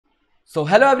So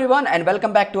hello everyone and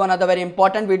welcome back to another very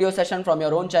important video session from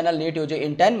your own channel NEET UG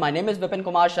in 10. My name is Vipin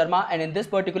Kumar Sharma and in this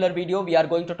particular video we are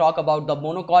going to talk about the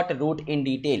monocot root in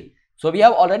detail. So we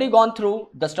have already gone through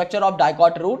the structure of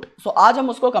dicot root. So आज हम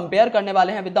उसको compare करने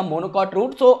वाले हैं with the monocot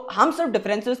root. So हम सिर्फ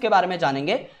differences के बारे में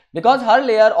जानेंगे because हर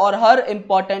layer और हर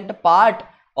important part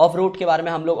of root के बारे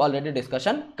में हम लोग already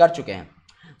discussion कर चुके हैं.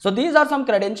 So these are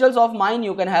some credentials of mine.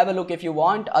 You can have a look if you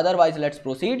want. Otherwise, let's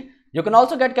proceed. You can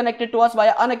also get connected to us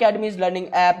via Unacademy's learning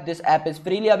app. This app is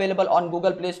freely available on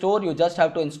Google Play Store. You just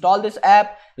have to install this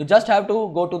app. You just have to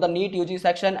go to the NEET UG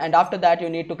section and after that you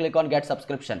need to click on get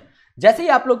subscription. जैसे ही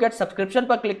आप लोग get subscription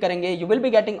पर click करेंगे, you will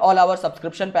be getting all our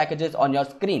subscription packages on your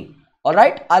screen.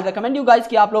 Alright, I'll recommend you guys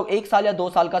कि आप लोग 1 साल या 2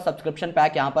 साल का subscription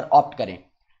pack यहाँ पर opt करें,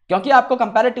 क्योंकि आपको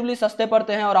कंपैरेटिवली सस्ते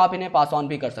पड़ते हैं और आप इन्हें पास ऑन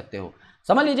भी कर सकते हो.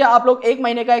 समझ लीजिए आप लोग 1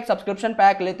 महीने का एक सब्सक्रिप्शन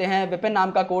पैक लेते हैं, विपिन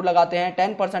नाम का कोड लगाते हैं,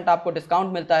 10% आपको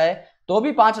डिस्काउंट मिलता है, तो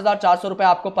भी 5,400 रुपए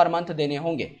आपको पर मंथ देने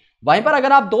होंगे. वहीं पर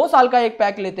अगर आप 2 साल का एक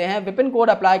पैक लेते हैं, विपिन कोड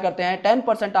अप्लाई करते हैं,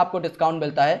 10% आपको डिस्काउंट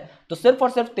मिलता है, तो सिर्फ और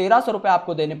सिर्फ 1,300 रुपए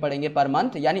आपको देने पड़ेंगे पर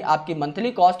मंथ. यानी आपकी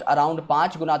मंथली कॉस्ट अराउंड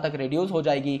 5 गुना तक रिड्यूस हो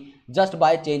जाएगी just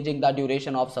by changing the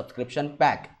duration of subscription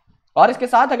pack. और इसके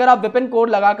साथ अगर आप विपिन कोड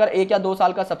लगाकर 1 या 2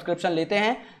 साल का सब्सक्रिप्शन लेते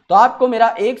हैं तो आपको मेरा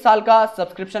 1 साल का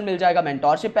सब्सक्रिप्शन मिल जाएगा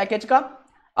मेंटोरशिप पैकेज का.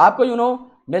 आपको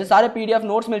मेरे सारे पीडीएफ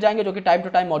नोट्स मिल जाएंगे जो कि टाइम टू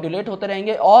टाइम मॉड्यूलेट होते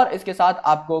रहेंगे और इसके साथ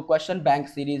आपको क्वेश्चन बैंक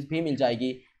सीरीज भी मिल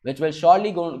जाएगी which will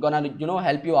surely gonna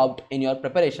help you out in your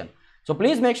preparation. So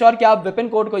please make sure कि आप विपिन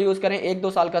कोड को यूज करें,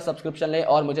 1-2 साल का सब्सक्रिप्शन लें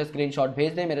और मुझे स्क्रीनशॉट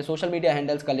भेज दें. मेरे सोशल मीडिया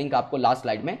हैंडल्स का लिंक आपको लास्ट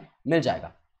स्लाइड में मिल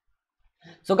जाएगा.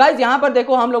 सो गाइज यहां पर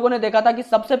देखो, हम लोगों ने देखा था कि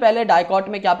सबसे पहले डाइकॉट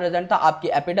में क्या प्रेजेंट था, आपकी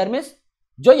एपिडर्मिस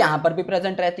जो यहां पर भी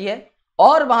प्रेजेंट रहती है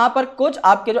और वहां पर कुछ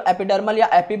आपके जो एपिडर्मल या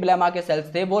एपिब्लेमा के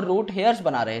सेल्स थे वो रूट हेयर्स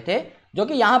बना रहे थे जो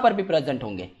कि यहां पर भी प्रेजेंट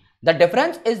होंगे. द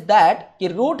डिफरेंस इज दैट कि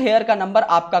रूट हेयर का नंबर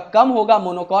आपका कम होगा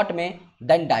मोनोकॉट में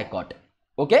देन डाइकॉट.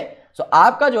 ओके, सो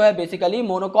आपका जो है बेसिकली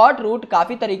मोनोकॉट रूट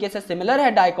काफी तरीके से सिमिलर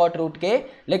है डाइकॉट रूट के,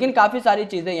 लेकिन काफी सारी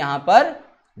चीजें यहां पर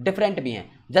डिफरेंट भी हैं.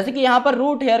 जैसे कि यहां पर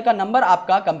रूट हेयर का नंबर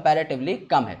आपका कंपैरेटिवली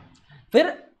कम है.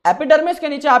 फिर एपिडर्मिस के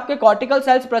नीचे आपके कॉर्टिकल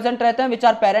सेल्स प्रेजेंट रहते हैं which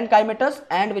are parenchymatous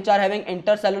and which are having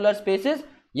intercellular spaces.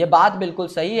 ये बात बिल्कुल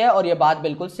सही है और ये बात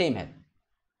बिल्कुल सेम है.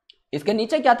 इसके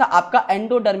नीचे क्या था, आपका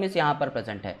एंडोडर्मिस यहां पर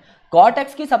प्रेजेंट है.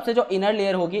 कॉर्टेक्स की सबसे जो इनर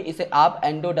लेयर होगी इसे आप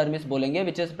एंडोडर्मिस बोलेंगे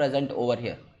which is present over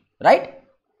here, right,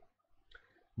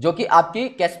 जो कि आपकी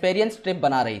कैस्पेरियन स्ट्रिप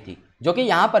बना रही थी जो कि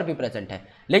यहां पर भी प्रेजेंट है.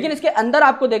 लेकिन इसके अंदर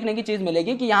आपको देखने की चीज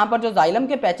मिलेगी कि यहां पर जो जाइलम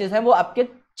के पैचेस हैं वो आपके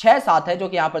 6-7 है जो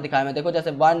कि यहां पर दिखाए हुए. देखो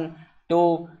जैसे 1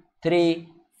 2 3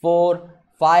 4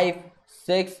 5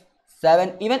 6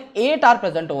 7 even 8 are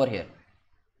present over here,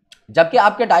 जबकि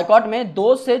आपके डाइकॉट में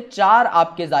 2 से 4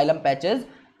 आपके जाइलम पैचेस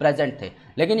प्रेजेंट थे,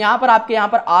 लेकिन यहां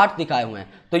पर 8 दिखाए हुए हैं.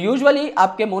 तो यूजुअली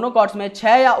आपके मोनोकॉट्स में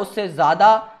 6 या उससे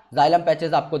ज्यादा जाइलम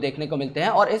पैचेस आपको देखने को मिलते हैं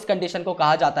और इस कंडीशन को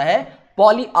कहा जाता है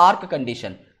पॉलीआर्क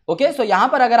कंडीशन. ओके, सो यहां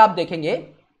पर अगर आप देखेंगे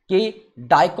कि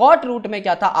डाइकॉट रूट में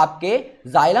क्या था, आपके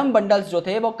जाइलम बंडल्स जो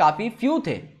थे वो काफी फ्यू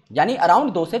थे, यानी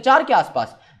अराउंड 2 से 4 के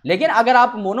आसपास. लेकिन अगर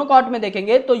आप मोनोकॉट में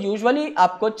देखेंगे तो यूजुअली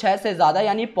आपको 6 से ज्यादा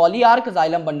यानी पॉलीआर्क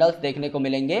जाइलम बंडल्स देखने को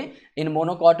मिलेंगे इन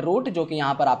मोनोकॉट रूट, जो कि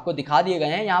यहां पर आपको दिखा दिए गए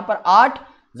हैं. यहां पर 8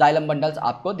 जाइलम बंडल्स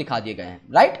आपको दिखा दिए गए हैं,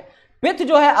 राइट. पिथ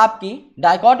जो है आपकी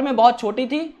डाइकॉट में बहुत छोटी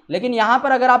थी, लेकिन यहां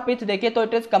पर अगर आप पिथ देखें तो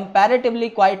it is comparatively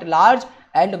quite large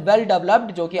and well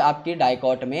developed, जो कि आपकी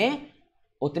डाइकॉट में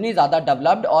उतनी ज्यादा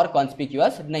डेवलप्ड और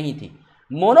कॉन्स्पिक्यूअस नहीं थी.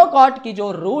 मोनोकॉट की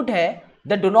जो रूट है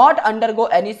they do not undergo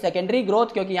any secondary growth,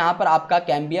 क्योंकि यहां पर आपका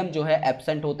कैम्बियम जो है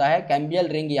एब्सेंट होता है, कैम्बियल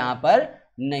रिंग यहां पर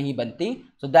नहीं बनती.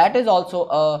 So that is also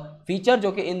a feature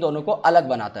जो कि इन दोनों को अलग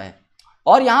बनाता है.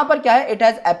 और यहां पर क्या है, इट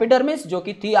हैज एपिडर्मिस जो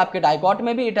कि थी आपके डाइकॉट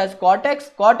में भी, इट हैज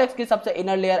कॉर्टेक्स की सबसे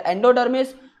इनर लेयर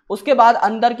एंडोडर्मिस, उसके बाद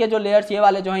अंदर के जो लेयर्स ये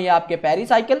वाले जो हैं ये आपके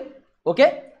पेरिसाइकिल. ओके,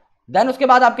 देन उसके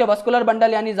बाद आपके वस्कुलर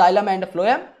बंडल यानी जाइलम एंड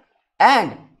फ्लोएम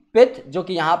एंड पिथ जो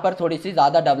कि यहां पर थोड़ी सी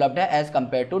ज्यादा डेवलप्ड है एज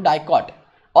कंपेयर टू डाइकॉट.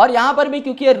 और यहां पर भी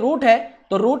क्योंकि ये रूट है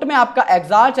तो रूट में आपका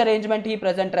एक्सार्च अरेंजमेंट ही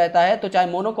प्रेजेंट रहता है. तो चाहे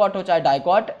मोनोकॉट हो चाहे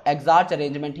डाइकॉट, एक्सार्च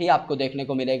अरेंजमेंट ही आपको देखने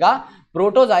को मिलेगा.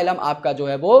 प्रोटोजाइलम आपका जो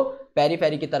है वो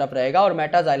पेरीफेरी की तरफ रहेगा और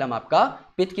मेटाजाइलम आपका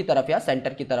पिथ की तरफ या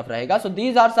सेंटर की तरफ रहेगा. So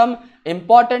these are some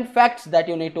important facts that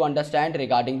you need to understand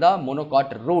regarding the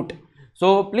monocot root.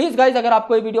 So please guys, अगर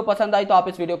आपको ये वीडियो पसंद आई तो आप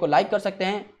इस वीडियो को लाइक कर सकते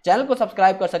हैं, चैनल को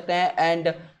सब्सक्राइब कर सकते हैं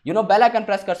एंड बेल आइकन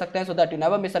प्रेस कर सकते हैं so that you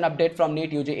never miss an update from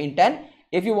NEET UG in 10.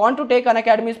 If you want to take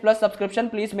Unacademy's plus subscription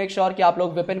please make sure कि आप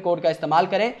लोग विपिन कोड का इस्तेमाल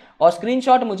करें और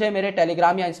स्क्रीनशॉट मुझे मेरे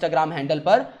टेलीग्राम या इंस्टाग्राम हैंडल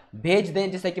पर भेज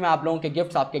दें जिससे कि मैं आप लोगों के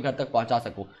गिफ्ट्स आपके घर तक पहुंचा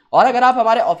सकूं. और अगर आप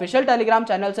हमारे ऑफिशियल टेलीग्राम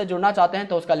चैनल से जुड़ना चाहते हैं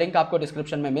तो उसका लिंक आपको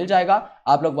डिस्क्रिप्शन में मिल जाएगा,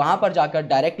 आप लोग वहां पर जाकर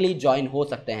डायरेक्टली ज्वाइन हो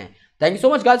सकते हैं. Thank you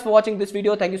so much guys for watching this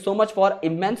video. Thank you so much for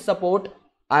immense support.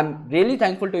 I'm really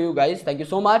thankful to you guys. Thank you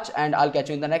so much, and I'll catch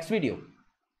you in the next video.